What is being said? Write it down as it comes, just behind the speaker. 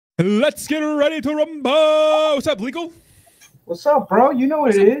Let's get ready to rumble. What's up, Legal? What's up, bro? You know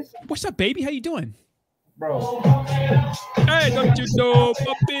what it is. What's up, baby? How you doing? Bro. Hey, don't you know?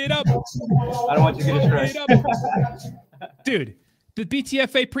 Pump it up. I don't want you to get distracted. Dude, the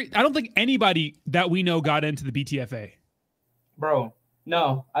BTFA I don't think anybody that we know got into the BTFA. Bro,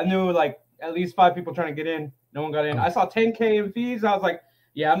 no. I knew like at least 5 people trying to get in. No one got in. I saw 10K in fees. I was like,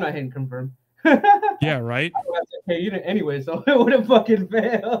 yeah, I'm not hitting confirm. Yeah, right? I would have to pay you anyway, so it would have fucking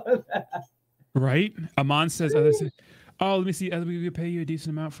failed. Right? Amon says, oh, let me see. We could pay you a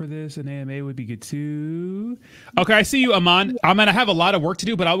decent amount for this, and AMA would be good too. Okay, I see you, Amon. I'm going to have a lot of work to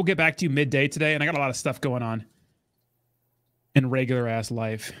do, but I will get back to you midday today, and I got a lot of stuff going on in regular ass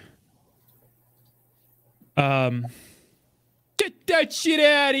life. Get that shit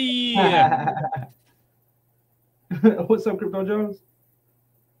out of here. What's up, Crypto Jones?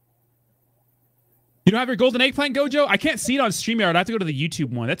 You don't have your golden eggplant, Gojo? I can't see it on StreamYard. I have to go to the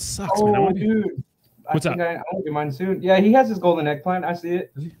YouTube one. That sucks, man. Oh, dude. What's up? I want to get mine soon. Yeah, he has his golden eggplant. I see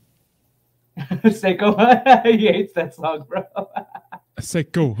it. Seiko, he hates that song, bro.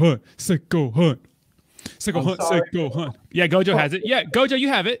 Seiko Hunt. Seiko Hunt. Seiko Hunt. Seiko Hunt. Yeah, Gojo has it. Yeah, Gojo, you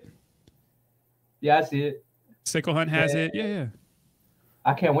have it. Yeah, I see it. Seiko Hunt has it. Yeah.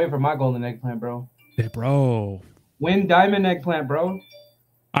 I can't wait for my golden eggplant, bro. Yeah, bro. Win diamond eggplant, bro.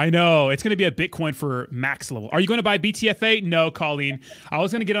 I know. It's going to be a Bitcoin for max level. Are you going to buy BTFA? No, Colleen. I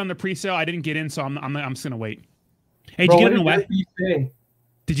was going to get on the pre-sale. I didn't get in, so I'm just going to wait. Hey, bro, did you get in a WAGMI?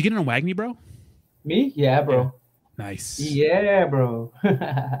 Did you get in a WAGMI, bro? Me? Yeah, bro. Yeah. Nice. Yeah, bro.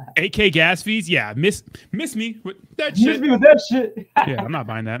 8K gas fees? Yeah. Miss me with that shit. Miss me with that shit. Yeah, I'm not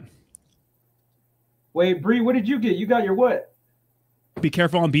buying that. Wait, Bree, what did you get? You got your what? Be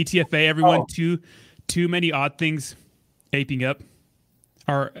careful on BTFA, everyone. Oh. Too many odd things aping up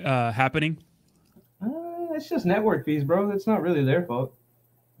are happening. It's just network fees, bro. It's not really their fault.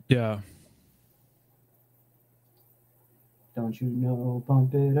 Yeah. Don't you know?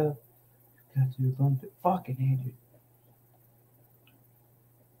 Bump it up. Got to bump it. Fucking hate it.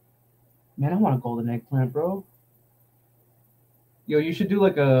 Man, I want a golden eggplant, bro. Yo, you should do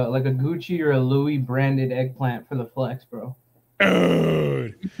like a Gucci or a Louis branded eggplant for the flex, bro.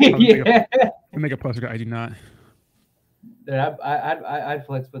 Dude. Yeah. Make a poster. I do not. Dude, I'd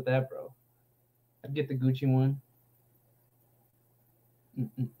flex with that, bro. I'd get the Gucci one.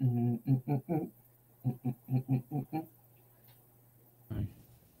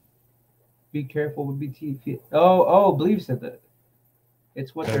 Be careful with BTFA. Oh, Believe said that.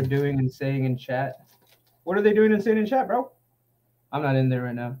 It's what they're doing and saying in chat. What are they doing and saying in chat, bro? I'm not in there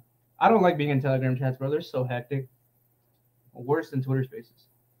right now. I don't like being in Telegram chats, bro. They're so hectic. Worse than Twitter Spaces.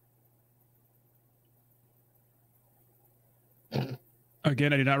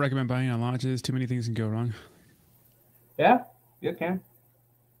 Again, I do not recommend buying on launches. Too many things can go wrong. Yeah, you can.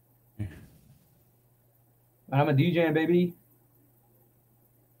 Yeah. I'm a DJ, baby.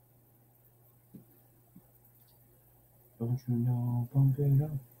 Don't you know? Bump it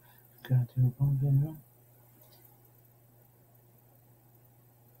up. Got to bump it up.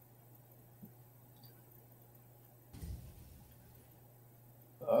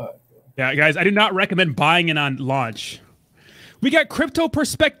 Yeah, guys, I do not recommend buying it on launch. We got Crypto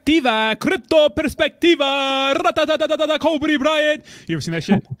Perspectiva. Kobe Bryant. You ever seen that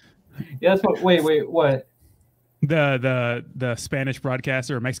shit? Yeah, that's what. Wait, what? The Spanish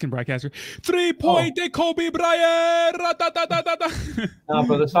broadcaster or Mexican broadcaster. 3-point Kobe Bryant. No,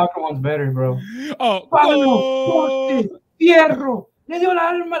 bro, the soccer one's better, bro. Oh, Pablo, Fierro. Le dio la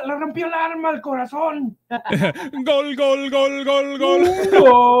arma, le rompió la arma al corazón. Gol.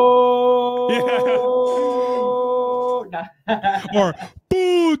 Yeah. Or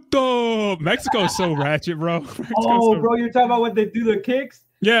puto. Mexico's so ratchet, bro. Bro, you're talking about when they do the kicks?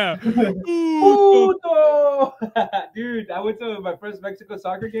 Yeah. Puto. Dude, I went to my first Mexico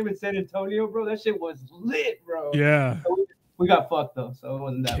soccer game in San Antonio, bro. That shit was lit, bro. Yeah. We got fucked though, so it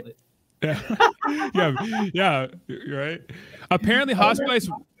wasn't that lit. Yeah, right. Apparently, Hospo is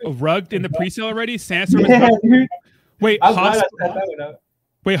rugged in the pre-sale already. Sandstorm dude. Wait, Hospo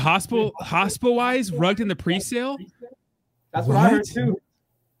wise rugged in the pre-sale. That's what I heard too.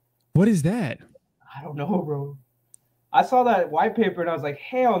 What is that? I don't know, bro. I saw that white paper and I was like,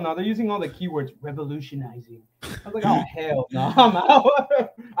 hell no, they're using all the keywords revolutionizing. I was like, oh hell no, I'm out.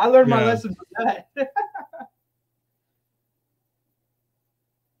 I learned my lesson from that.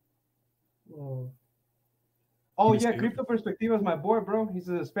 Whoa. Oh yeah, Crypto Perspectiva is my boy, bro. He's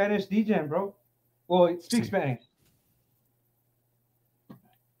a Spanish DJ, bro. Well, he speaks Spanish.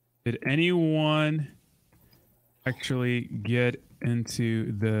 Did anyone actually get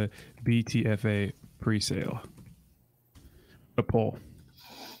into the BTFA pre-sale? A poll.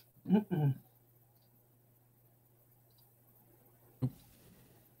 Mm-mm.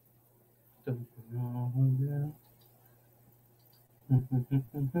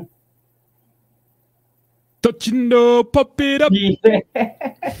 Touching pop it up. Yeah.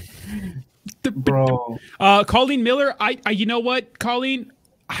 Bro. Colleen Miller, I you know what, Colleen?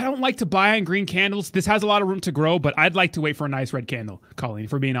 I don't like to buy on green candles. This has a lot of room to grow, but I'd like to wait for a nice red candle, Colleen,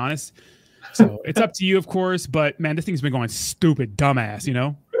 if we're being honest. So it's up to you, of course. But man, this thing's been going stupid, dumbass, you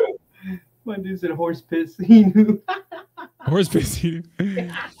know? My dude said horse piss. He knew. Horse piss.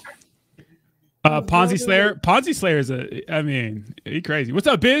 Ponzi Slayer. Ponzi Slayer is he crazy. What's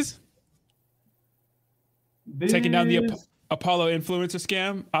up, Biz? Taking down the Apollo influencer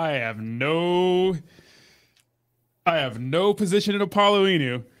scam. I have no position in Apollo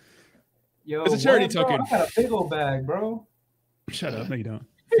Inu. Yo, it's a charity bro? token. I got a big old bag, bro. Shut up. No, you don't.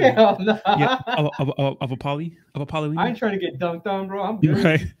 Hell no. Yeah, of Apollo Inu. I ain't trying to get dunked on, bro. I'm good.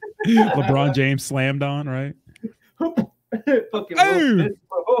 Right. LeBron James slammed on, right? Fucking Piss,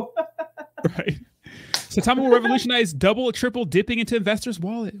 bro. Right. So Tom will revolutionize double or triple dipping into investors'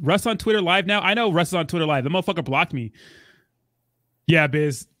 wallet. Russ on Twitter live now. I know Russ is on Twitter live. The motherfucker blocked me. Yeah,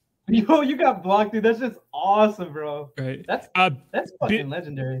 Biz. Yo, you got blocked, dude. That's just awesome, bro. Right. That's fucking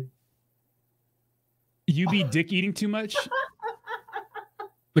legendary. You be dick eating too much?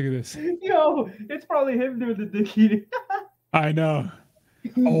 Look at this. Yo, it's probably him doing the dick eating. I know.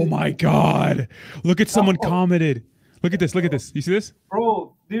 Oh my God. Look at someone commented. Look at this. Look at this. You see this?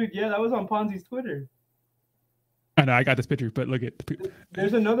 Bro, dude, yeah, that was on Ponzi's Twitter. I know, I got this picture, but look at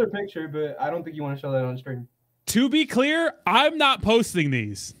there's another picture, but I don't think you want to show that on stream. To be clear, I'm not posting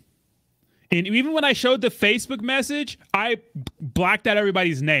these. And even when I showed the Facebook message, I blacked out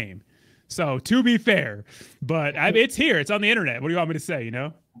everybody's name. So to be fair, but it's here. It's on the internet. What do you want me to say, you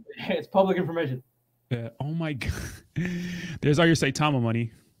know? It's public information. Yeah. Oh my God. There's all your Saitama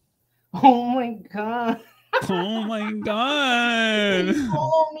money. Oh my God. Oh my God.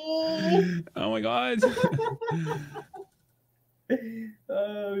 Follow me. Oh my God.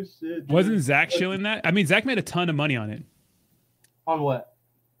 Oh shit. Dude. Wasn't Zach shilling that? I mean, Zach made a ton of money on it. On what?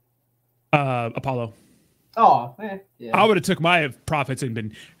 Apollo. Oh, yeah. I would have took my profits and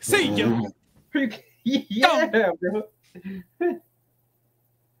been, see ya. Yeah, bro.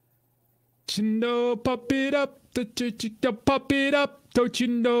 Chindo, pop it up. Pop it up. Don't you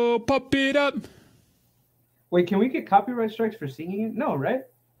know, pop it up. Wait, can we get copyright strikes for singing it? No, right?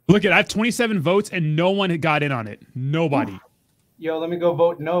 Look at, I have 27 votes and no one had got in on it. Nobody. Yo, let me go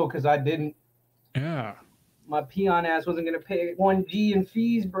vote no because I didn't. Yeah. My peon ass wasn't going to pay 1G in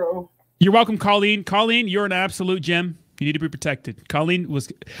fees, bro. You're welcome, Colleen. Colleen, you're an absolute gem. You need to be protected. Colleen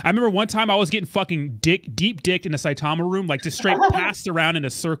was, I remember one time I was getting fucking deep dicked in a Saitama room, like just straight passed around in a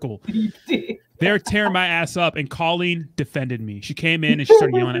circle. They're tearing my ass up, and Colleen defended me. She came in and she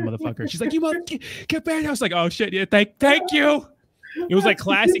started yelling at motherfucker. She's like, "You mother, get back!" I was like, "Oh shit, yeah, thank you." It was like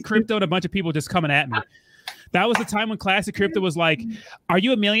Classic Crypto and a bunch of people just coming at me. That was the time when Classic Crypto was like, "Are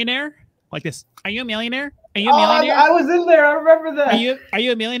you a millionaire?" Like this. Are you a millionaire? Are you a millionaire? I was in there. I remember that. Are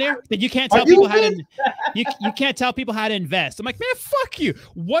you a millionaire? Then you can't tell people how to you can't tell people how to invest. I'm like, man, fuck you.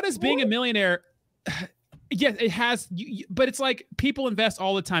 What is being a millionaire? Yes, it has, but it's like people invest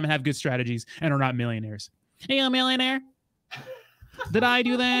all the time and have good strategies and are not millionaires. Are you a millionaire? Did I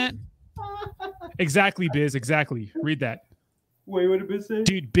do that? Exactly, Biz. Exactly. Read that. Wait, what did Biz say?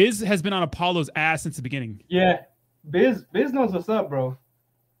 Dude, Biz has been on Apollo's ass since the beginning. Yeah, Biz knows what's up, bro.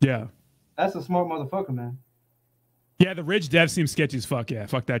 Yeah. That's a smart motherfucker, man. Yeah, the rich dev seems sketchy as fuck. Yeah,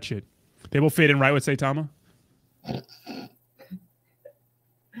 fuck that shit. They will fade in right with Saitama.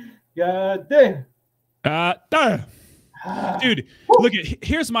 God damn. Dude, look at,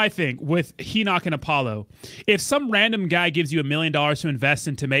 here's my thing with Henoch and Apollo. If some random guy gives you $1 million to invest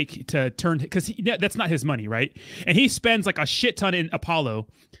in to turn, because that's not his money, right? And he spends like a shit ton in Apollo.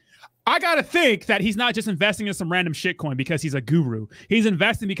 I gotta think that he's not just investing in some random shitcoin because he's a guru. He's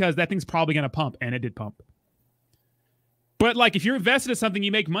investing because that thing's probably gonna pump, and it did pump. But like, if you're invested in something,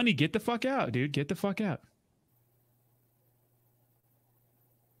 you make money, get the fuck out, dude. Get the fuck out.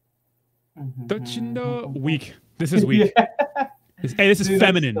 Don't you know? Weak. This is weak. Yeah. This is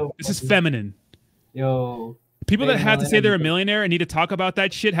feminine. So this is feminine. Yo. People that have to say they're a millionaire and need to talk about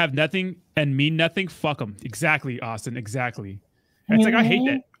that shit have nothing and mean nothing. Fuck them. Exactly, Austin. Exactly. It's like, I hate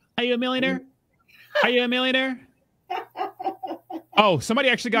that. Are you a millionaire? Are you a millionaire? Oh, somebody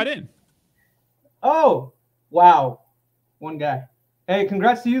actually got in. Oh, wow. One guy. Hey,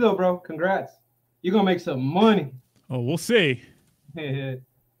 congrats to you though, bro. Congrats. You're gonna make some money. Oh, we'll see.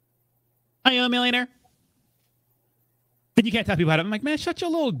 Are you a millionaire? And you can't tell people how to. I'm like, man, shut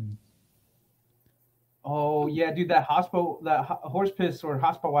your little. Oh yeah, dude, that Hospo, that horse piss or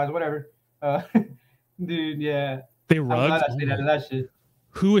Hospo wise, whatever. Dude, yeah. They I'm glad rugged. I stayed out of that shit.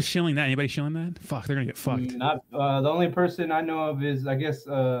 Who is shilling that? Anybody shilling that? Fuck, they're gonna get fucked. Not the only person I know of is I guess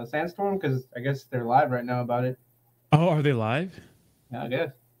Sandstorm because I guess they're live right now about it. Oh, are they live? Yeah, I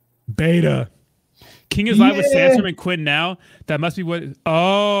guess. Beta. King is live with Sandstorm and Quinn now. That must be what.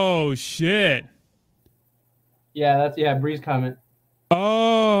 Oh shit. Yeah, that's Bree's comment.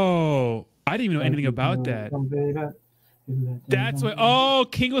 Oh, I didn't even know anything about that. That's why. Oh,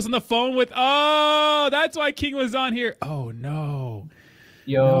 King was on the phone with. Oh, that's why King was on here. Oh no.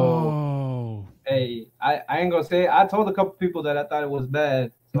 Yo. No. Hey, I ain't gonna say it. I told a couple people that I thought it was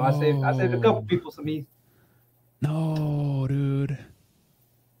bad, so I saved a couple people some ease. No, dude.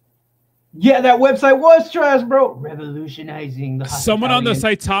 Yeah, that website was trash, bro. Revolutionizing the Someone on the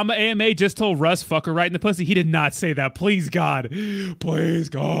Saitama AMA just told Russ fucker right in the pussy. He did not say that. Please God. Please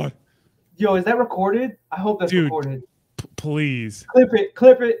God. Yo, is that recorded? I hope that's recorded. Please. Clip it.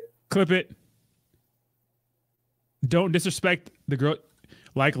 Clip it. Clip it. Don't disrespect the girl.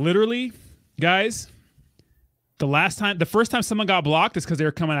 Like literally, guys, the first time someone got blocked is because they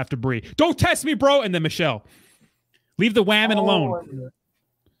were coming after Bree. Don't test me, bro. And then Michelle. Leave the whammon alone.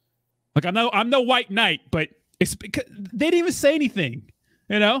 Like I'm no white knight, but it's because they didn't even say anything.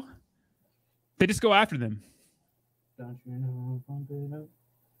 You know? They just go after them. Don't you know,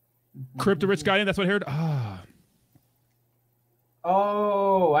 Crypto Rich got in, that's what I heard.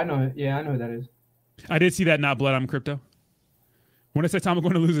 Oh, I know it. Yeah, I know who that is. I did see that not blood on crypto. When I said Tom, I'm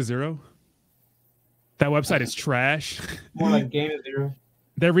going to lose a 0. That website is trash. More like Game of Zero.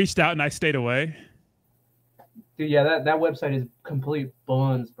 They reached out and I stayed away. Dude, yeah, that website is complete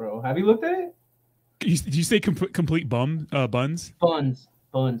buns, bro. Have you looked at it? Did you say complete buns? Buns,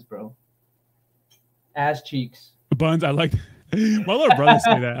 bro. Ass cheeks. Buns, I like. My little brother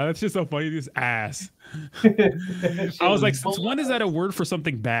say that. That's just so funny. This ass. I was like, since when is that a word for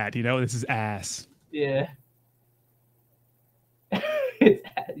something bad? You know, this is ass. Yeah.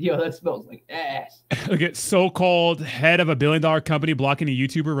 Yo, that smells like ass. Look at so-called head of $1 billion company blocking a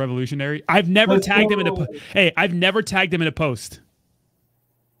YouTuber revolutionary. I've never tagged him in a Hey, I've never tagged him in a post.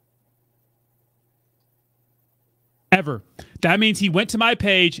 Ever. That means he went to my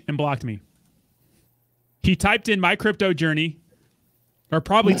page and blocked me. He typed in my crypto journey, or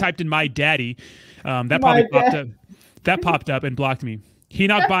probably typed in my daddy. That probably popped up. That popped up and blocked me. He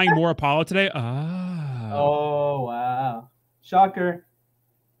not buying more Apollo today? Oh, wow. Shocker.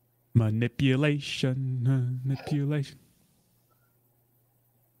 Manipulation.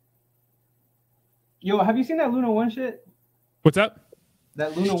 Yo, have you seen that Luna 1 shit? What's up?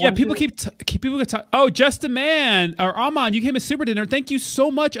 That Luna 1 Yeah, people shit? keep people talk. Oh, just a man or Aman, you came a super dinner. Thank you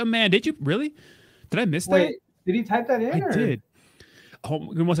so much, Aman. Did you really? Did I miss that? Wait, did he type that in? I did.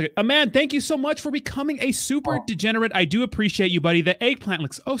 Hold on 1 second. Aman, thank you so much for becoming a super degenerate. I do appreciate you, buddy. The eggplant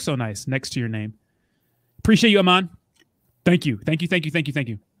looks oh so nice next to your name. Appreciate you, Aman. Thank you.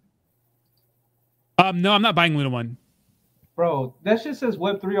 No, I'm not buying Luna 1. Bro, that shit says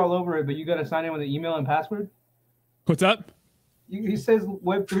Web3 all over it, but you gotta sign in with an email and password. What's up? He says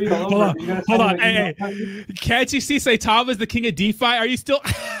Web3 all over it. Hold on. Hey. Can't you see Saitama is the king of DeFi? Are you still?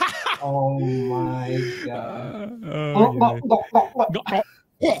 Oh my god.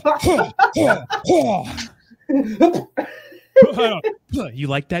 You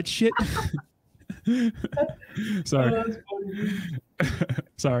like that shit? Sorry.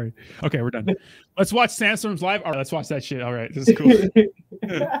 Sorry. Okay, we're done. Let's watch Sandstorm's live. All right, let's watch that shit. All right, this is cool.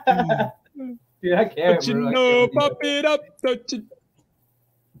 Dude, I can't, pop it up.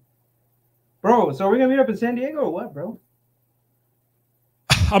 Bro, so are we gonna meet up in San Diego or what, bro?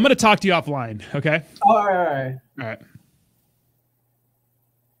 I'm gonna talk to you offline, okay? All right.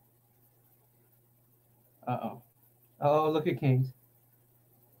 Uh-oh. Oh, look at Kings.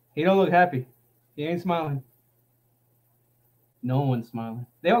 He don't look happy. He ain't smiling. No one's smiling.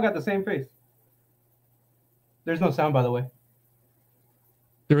 They all got the same face. There's no sound, by the way.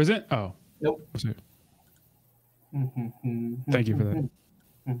 There isn't? Oh. Nope. Thank you for that.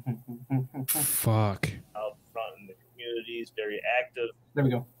 Fuck. Out front in the community, he's very active. There we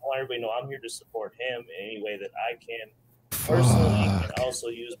go. I want everybody to know I'm here to support him in any way that I can. Personally, and also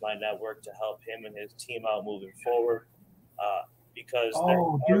use my network to help him and his team out moving forward. Because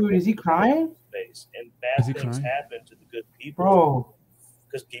dude, is he crying? And bad things happen to the good people. Bro.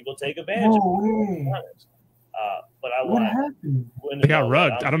 Because people take advantage of it. But I what happened? They got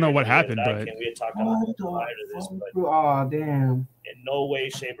rugged. I don't know what happened, but we had talked about this, but oh damn. In no way,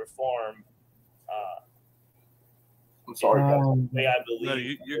 shape, or form. I'm sorry, guys. The way I believe. No,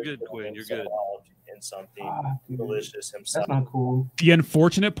 you're good, Quinn. You're good. And something Dude, delicious himself. That's not cool. The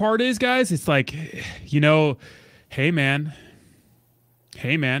unfortunate part is, guys, it's like, hey man,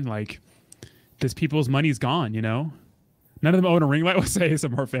 like this people's money's gone, None of them own a ring light. Let's say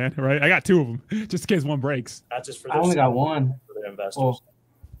ASMR fan, right? I got 2 of them, just in case one breaks. Not just for I only got one. For their investors. Well,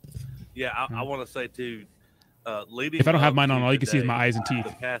 Yeah, I want to say too. Leading If I don't have up mine on, to all you can see is today, my eyes and teeth.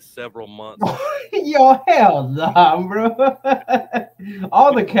 The past several months, yo, hell nah, bro.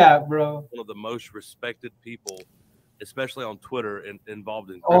 All the cap, bro. one of the most respected people, especially on Twitter, involved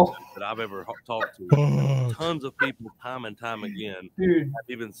in Oh. crypto that I've ever talked to. Fuck. Tons of people, time and time again, Dude, have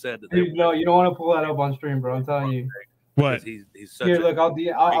even said that they dude, no, you don't want to pull that up on stream, bro. I'm telling you. What? because he's such Here, a look,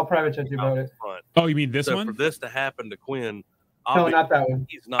 I'll private chat you about it. front. Oh, you mean this So one? for this to happen to Quinn, No, not that one.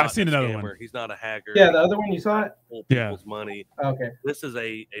 he's not I've seen a another scammer. one. He's not a hacker. Yeah, the other one, you saw it? Pull Yeah. people's money. Okay. This is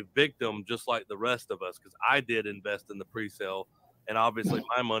a victim just like the rest of us, because I did invest in the pre-sale, and obviously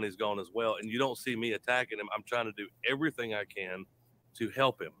my money's gone as well. And you don't see me attacking him. I'm trying to do everything I can to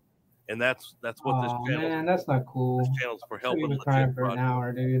help him, and that's what this Oh channel. man, that's not cool. This channel's for So helping. you was legit crying for an projects.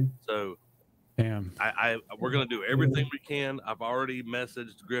 hour, dude. So Damn. we're gonna do everything we can. I've already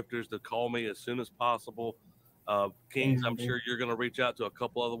messaged grifters to call me as soon as possible. Kings, I'm sure you're gonna reach out to a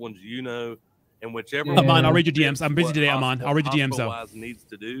couple other ones, and whichever. Yeah. Amon, I'll read your DMs. I'm busy what today, Amon. I'll read your DMs though. Hospo-wise needs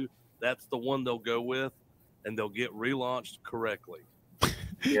to do. That's the one they'll go with, and they'll get relaunched correctly.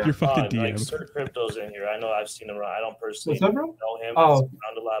 Yeah. Your fucking Like DMs. Sir Crypto's in here. I know I've seen him around. I don't personally What's up, bro? know him. Oh. I've seen him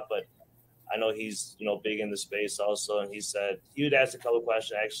around a lot, but I know he's big in the space also. And he said he would ask a couple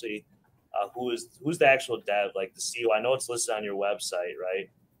questions actually. Who's the actual dev, like the CEO? I know it's listed on your website, right?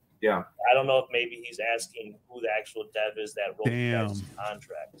 Yeah. I don't know if maybe he's asking who the actual dev is that wrote the guy's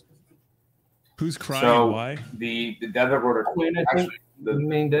contract. Who's crying? So Why? the dev that wrote it, Quinn, I think, actually the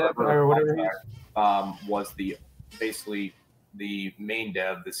main dev or whatever he is. was basically the main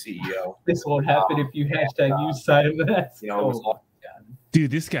dev, the CEO. This won't happen if you hashtag use side of that. You know, it was all,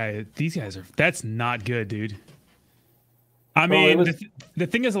 Dude, these guys are. That's not good, dude. I Bro, mean, it was- the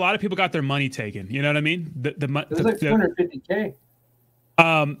thing is, a lot of people got their money taken. You know what I mean? It was like 250K.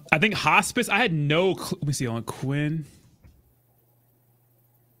 I think hospice. I had no. Let me see on Quinn.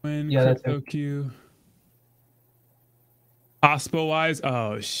 Yeah, that's Crypto it. Q. Hospo wise,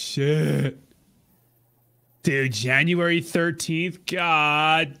 oh shit, dude! January 13th.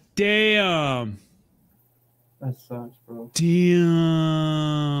 God damn. That sucks, bro.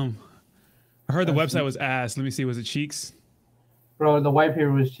 Damn. I heard the That's- website was ass. Let me see. Was it Cheeks? Bro, the white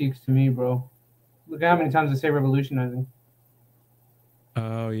paper was cheeks to me, bro. Look at how many times they say revolutionizing.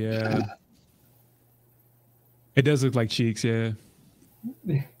 Oh yeah. It does look like Cheeks, yeah.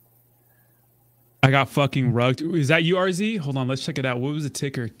 I got fucking rugged. Is that URZ? Hold on, let's check it out. What was the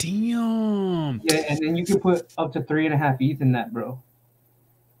ticker? Damn. Yeah, and then you can put up to 3.5 ETH in that, bro.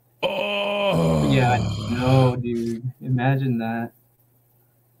 Oh. Yeah, no, dude. Imagine that.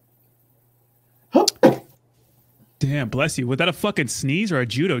 Damn, bless you. Was that a fucking sneeze or a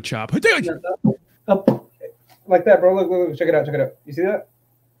judo chop? Up. Like that, bro. Look, check it out, You see that?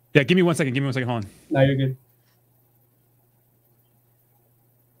 Yeah, give me 1 second. Hold on. No, you're good.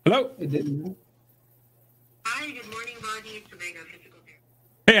 Hello? It didn't. Hi, good morning, Bonnie. It's Omega Physical Therapy.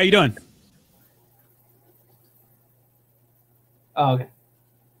 Hey, how you doing? Oh, okay.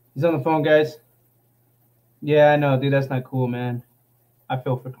 He's on the phone, guys. Yeah, I know, dude. That's not cool, man. I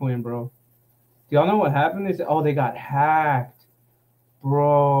feel for Quinn, bro. Do y'all know what happened? They said, oh, they got hacked.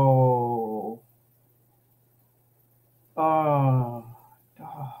 Bro. Oh.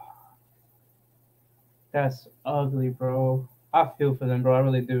 That's ugly, bro. I feel for them, bro. I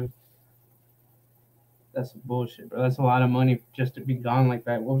really do. That's bullshit, bro. That's a lot of money just to be gone like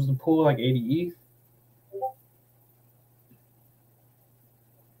that. What was the pool? Like 80 ETH?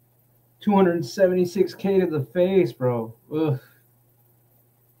 276K to the face, bro. Ugh.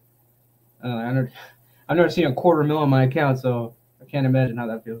 I've never seen $250,000 on my account, so I can't imagine how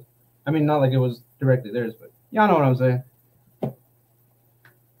that feels. I mean, not like it was directly theirs, but y'all know what I'm saying.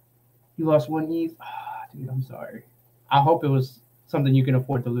 You lost 1 ETH? Ah, dude, I'm sorry. I hope it was something you can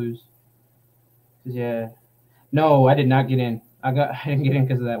afford to lose. 'Cause, yeah. No, I did not get in. I didn't get in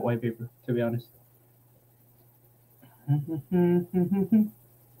because of that white paper, to be honest.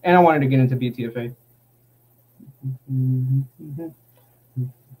 And I wanted to get into BTFA.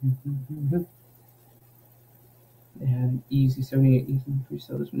 And easy 78 easy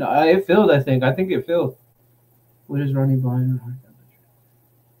pre-sale this. No, it filled. I think it filled. What is Ronnie buying?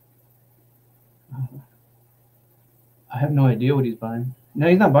 I have no idea what he's buying. No,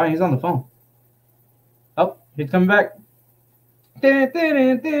 he's not buying. He's on the phone. Oh, he's coming back. Sorry,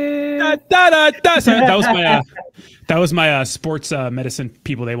 that was my sports medicine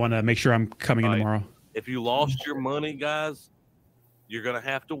people. They want to make sure I'm coming in tomorrow. If you lost your money, guys, you're going to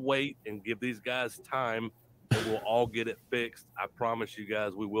have to wait and give these guys time, and we'll all get it fixed. I promise you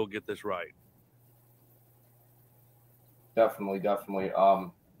guys, we will get this right. Definitely.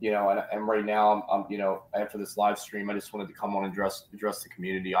 You know, and right now, you know, after this live stream, I just wanted to come on and address the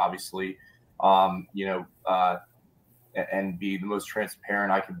community, obviously, you know, and be the most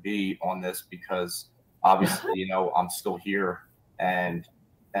transparent I could be on this, because obviously, you know, I'm still here, and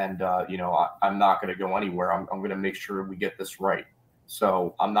you know, I'm not going to go anywhere. I'm going to make sure we get this right.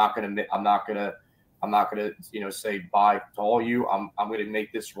 So I'm not going to, you know, say bye to all you. I'm going to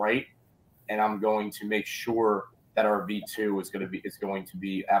make this right, and I'm going to make sure that our V2 is going to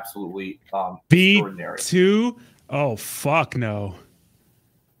be absolutely extraordinary. V2? Oh fuck no.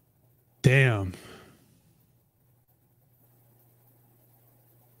 Damn.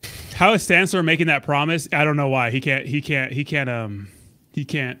 How is Stansor making that promise? I don't know why. He can't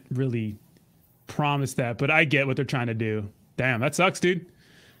really promise that, but I get what they're trying to do. Damn, that sucks, dude.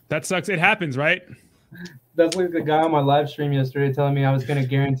 That sucks. It happens, right? That's like the guy on my live stream yesterday telling me I was going to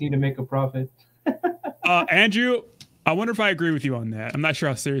guarantee to make a profit. Andrew, I wonder if I agree with you on that. I'm not sure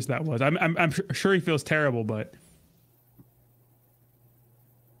how serious that was. I'm sure he feels terrible, but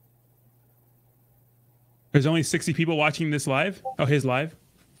there's only 60 people watching this live. Oh, his live.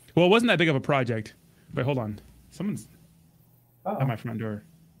 Well, it wasn't that big of a project. Wait, hold on. Someone's at my front door.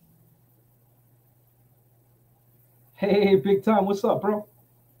 Hey, Big Tom, what's up, bro?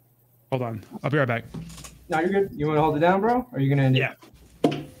 Hold on. I'll be right back. No, you're good. You want to hold it down, bro? Or are you going to end it? Yeah.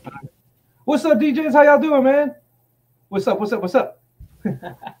 What's up, DJs? How y'all doing, man? What's up?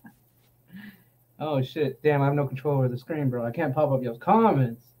 Oh, shit. Damn, I have no control over the screen, bro. I can't pop up y'all's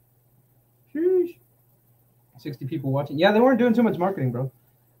comments. Sheesh. 60 people watching. Yeah, they weren't doing too much marketing, bro.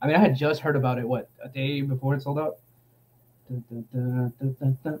 I mean, I had just heard about it, what, a day before it sold out?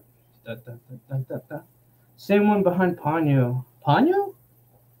 Same one behind Ponyo. Ponyo?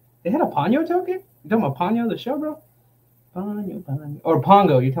 They had a Ponyo token? You talking about Ponyo, the show, bro? Ponyo. Or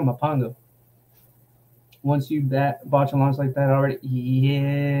Pongo. You're talking about Pongo. Once you botch a launch like that already,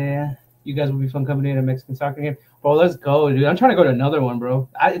 yeah. You guys will be fun company at a Mexican soccer game. Bro, let's go, dude. I'm trying to go to another one, bro.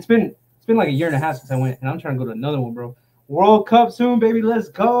 It's been like a year and a half since I went, and I'm trying to go to another one, bro. World Cup soon, baby. Let's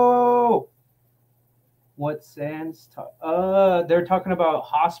go. What Sans? They're talking about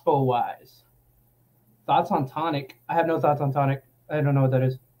Hospo wise. Thoughts on Tonic? I have no thoughts on Tonic. I don't know what that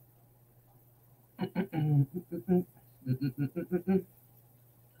is.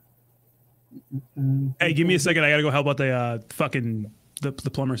 Hey, give me a second. I gotta go help out the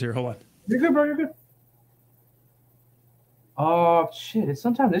the plumbers here. Hold on. You're good, bro. You're good. Oh shit! It's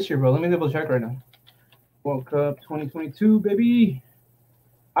sometime this year, bro. Let me double check right now. World Cup 2022, baby.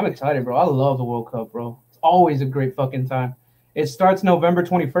 I'm excited, bro. I love the World Cup, bro. It's always a great fucking time. It starts November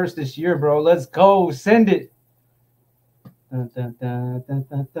 21st this year, bro. Let's go. Send it. Dun, dun, dun, dun,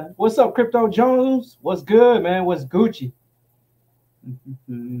 dun, dun. What's up, Crypto Jones? What's good, man? What's Gucci?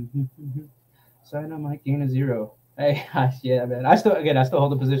 Sign on my gain of 0. Hey, yeah, man. I still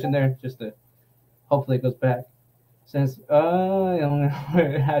hold the position there, just to hopefully it goes back. Since I only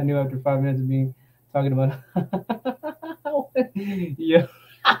had new after 5 minutes of being talking about. Yeah.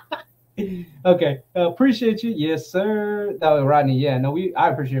 Okay. Appreciate you. Yes, sir. That was Rodney. Yeah, no, I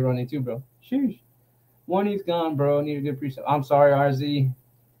appreciate Rodney too, bro. Sheesh. One, he's gone, bro. Need a good pre-sale. I'm sorry, RZ.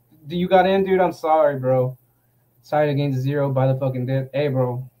 Do you got in, dude? I'm sorry, bro. Sorry to gain to 0 by the fucking dip. Hey,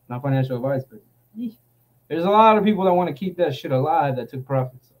 bro. Not financial advice, but there's a lot of people that want to keep that shit alive that took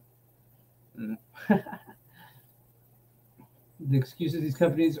profits. The excuses these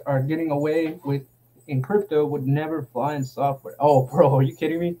companies are getting away with in crypto would never fly in software. Oh, bro, are you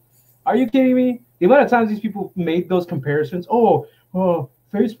kidding me? Are you kidding me? The amount of times these people made those comparisons. Oh,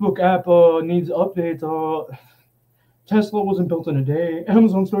 Facebook app needs updates. Tesla wasn't built in a day.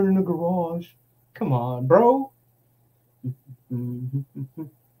 Amazon started in a garage. Come on, bro.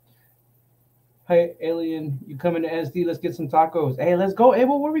 Hey, Alien, you coming to SD? Let's get some tacos. Hey, let's go.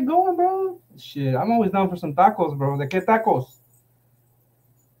 Abel, where we going, bro? Shit, I'm always down for some tacos, bro. ¿De qué tacos?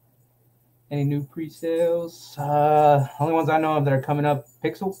 Any new pre-sales? Only ones I know of that are coming up.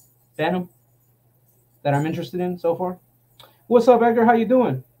 Pixel, Phantom, that I'm interested in so far. What's up, Edgar? How you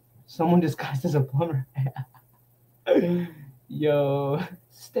doing? Someone disguised as a plumber. Yo,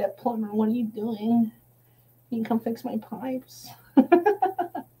 Step Plumber, what are you doing? You can come fix my pipes.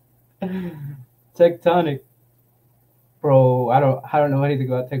 Tectonic. Bro, I don't know anything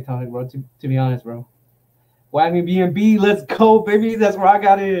about Tectonic, bro, to be honest, bro. Wagme B&B, let's go, baby. That's where I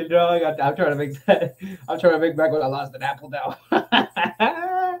got in, bro. I'm trying to make that. I'm trying to make back what I lost in Apple now.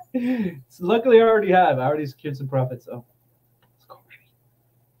 So luckily, I already secured some profits, so let's go, baby.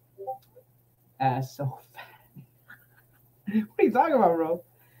 ass so fat. What are you talking about, bro?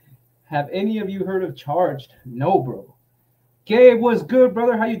 Have any of you heard of Charged? No, bro. Gabe, what's good,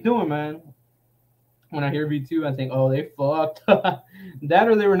 brother? How you doing, man? When I hear V2, I think, oh, they fucked. That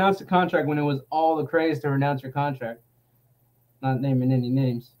or they renounced the contract when it was all the craze to renounce your contract. Not naming any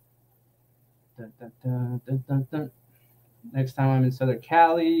names. Dun, dun, dun, dun, dun, dun. Next time I'm in Southern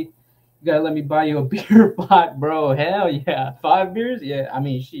Cali, you gotta let me buy you a beer pot, bro. Hell yeah. 5 beers? Yeah, I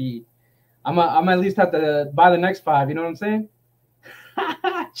mean, I'm at least have to buy the next 5, you know what I'm saying?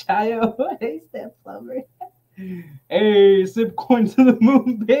 Chayo, hey, step plumber. Hey, sip coin to the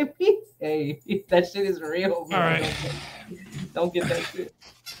moon, baby. Hey, that shit is real, bro. All right. Don't get that shit.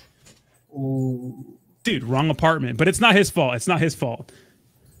 Ooh. Dude, wrong apartment, but it's not his fault. It's not his fault.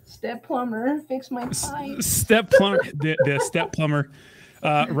 Step plumber, fix my pipe. Step plumber, the step plumber.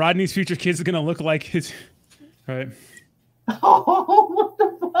 Rodney's future kid's is gonna look like his. All right. Oh, what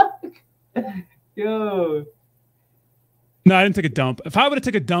the fuck? Yo. No, I didn't take a dump. If I would have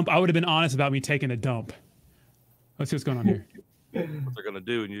took a dump, I would have been honest about me taking a dump. Let's see what's going on here. What they're going to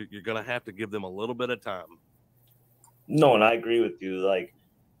do, and you're going to have to give them a little bit of time. No, and I agree with you. Like,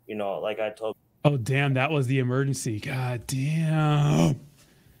 you know, like I told. Oh, damn, that was the emergency. God damn.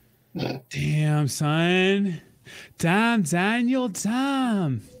 Damn, son. Damn, Daniel,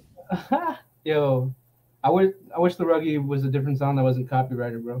 damn. Yo, I wish the Ruggy was a different song that wasn't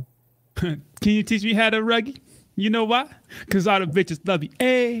copyrighted, bro. Can you teach me how to Ruggy? You know why? Because all the bitches love you.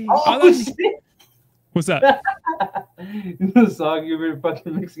 Hey. Oh, shit. What's up? The song you were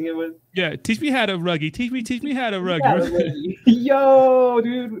fucking mixing it with? Yeah, teach me how to Ruggy. Teach me how to Ruggy. Yo,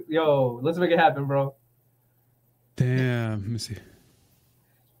 dude. Yo, let's make it happen, bro. Damn. Let me see.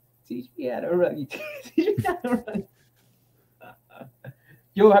 Teach me how to Ruggy. Teach me how to Ruggy.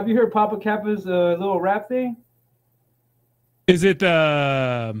 Yo, have you heard Papa Kappa's little rap thing? Is it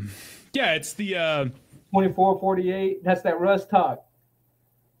yeah, it's the 2448. That's that Russ talk.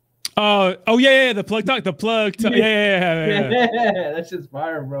 Oh yeah, the plug talk, yeah. That's just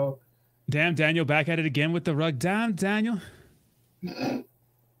fire, bro. Damn, Daniel, back at it again with the rug. Damn, Daniel.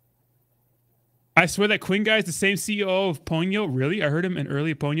 I swear that Quinn guy is the same CEO of Ponyo. Really? I heard him in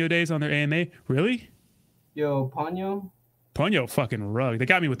early Ponyo days on their AMA. Really? Yo, Ponyo? Ponyo fucking rug. They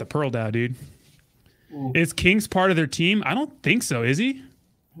got me with the Pearl Dow, dude. Ooh. Is King's part of their team? I don't think so. Is he?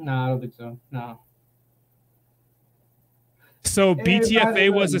 No, I don't think so. No. So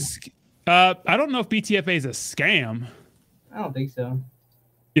BTFA was a. I don't know if BTFA is a scam. I don't think so.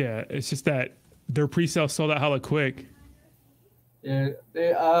 Yeah, it's just that their pre-sale sold out hella quick. Yeah.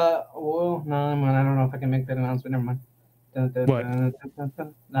 Well, no, man, I don't know if I can make that announcement. Never mind. What?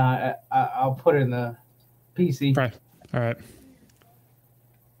 Nah, I'll put it in the PC. Right. All right.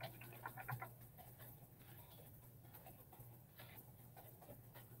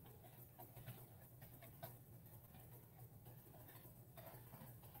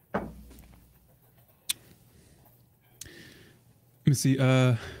 Let me see.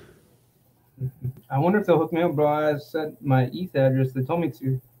 I wonder if they'll hook me up, bro. I sent my ETH address. They told me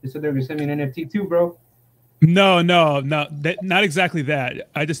to. They said they were gonna send me an NFT too, bro. No. Not exactly that.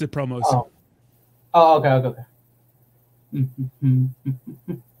 I just did promos. Oh, okay.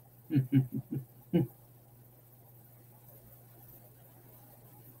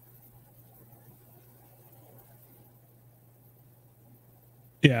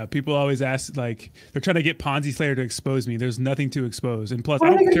 Yeah, people always ask, like, they're trying to get Ponzi Slayer to expose me. There's nothing to expose. And plus, I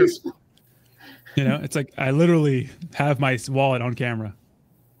don't care. You know, it's like I literally have my wallet on camera.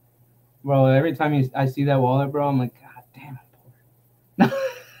 Bro, every time I see that wallet, bro, I'm like, God damn it.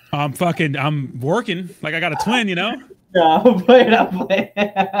 I'm working. Like I got a twin, you know? Yeah, I'm playing. I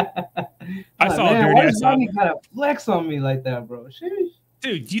saw man, dirty. why I does saw mommy gotta flex on me like that, bro? Sheesh.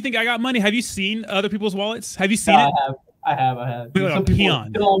 Dude, do you think I got money? Have you seen other people's wallets? Have you seen it? I have. Look like Some a people peon.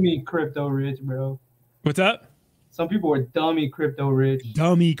 are dummy crypto rich, bro. What's up? Some people are dummy crypto rich.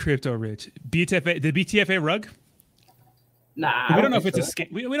 Dummy crypto rich. BTFA, the BTFA rug? Nah, we don't know if it's a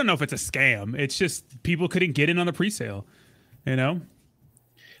scam. We don't know if it's a scam. It's just people couldn't get in on the pre-sale. You know?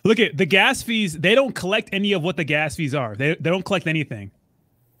 Look at the gas fees. They don't collect any of what the gas fees are. They don't collect anything.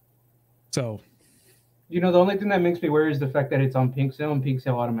 So, you know, the only thing that makes me worry is the fact that it's on Pink Sale, and Pink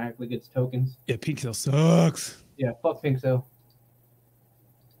Sale automatically gets tokens. yeah, Pink Sale sucks. Yeah, fuck Pink Sale.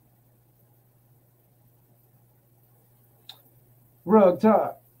 Rug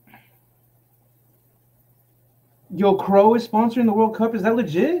talk. Yo, Crow is sponsoring the World Cup. Is that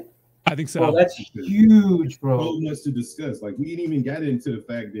legit? I think so. Bro, that's huge, bro. So much to discuss. Like, we didn't even get into the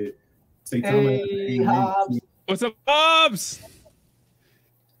fact that Hey, Hobbs. What's up, Hobbs?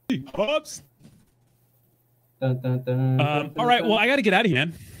 Hey, Hobbs. Dun, dun, dun, dun, All right. Well, I got to get out of here,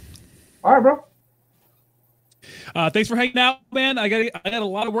 man. All right, bro. Thanks for hanging out, man. I got a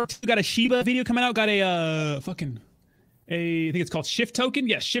lot of work. Got a Shiba video coming out. Got a I think it's called Shift Token.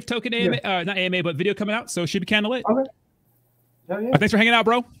 Yes, Shift Token AMA, not AMA, but video coming out. So it should be kind of lit. Okay. Hell yeah. Thanks for hanging out,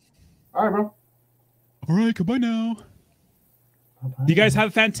 bro. All right, bro. All right, goodbye now. Bye-bye. You guys have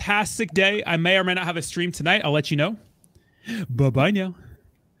a fantastic day. I may or may not have a stream tonight. I'll let you know. Bye-bye now.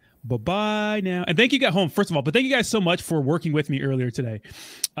 Bye-bye now. And thank you guys home, first of all, but thank you guys so much for working with me earlier today.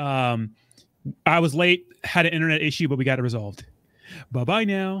 I was late, had an internet issue, but we got it resolved. Bye-bye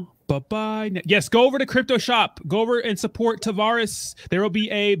now. Bye-bye now. Yes, go over to Crypto Shop. Go over and support Tavares. There will be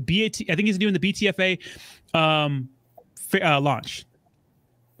a BAT. I think he's doing the BTFA launch.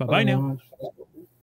 Bye-bye now.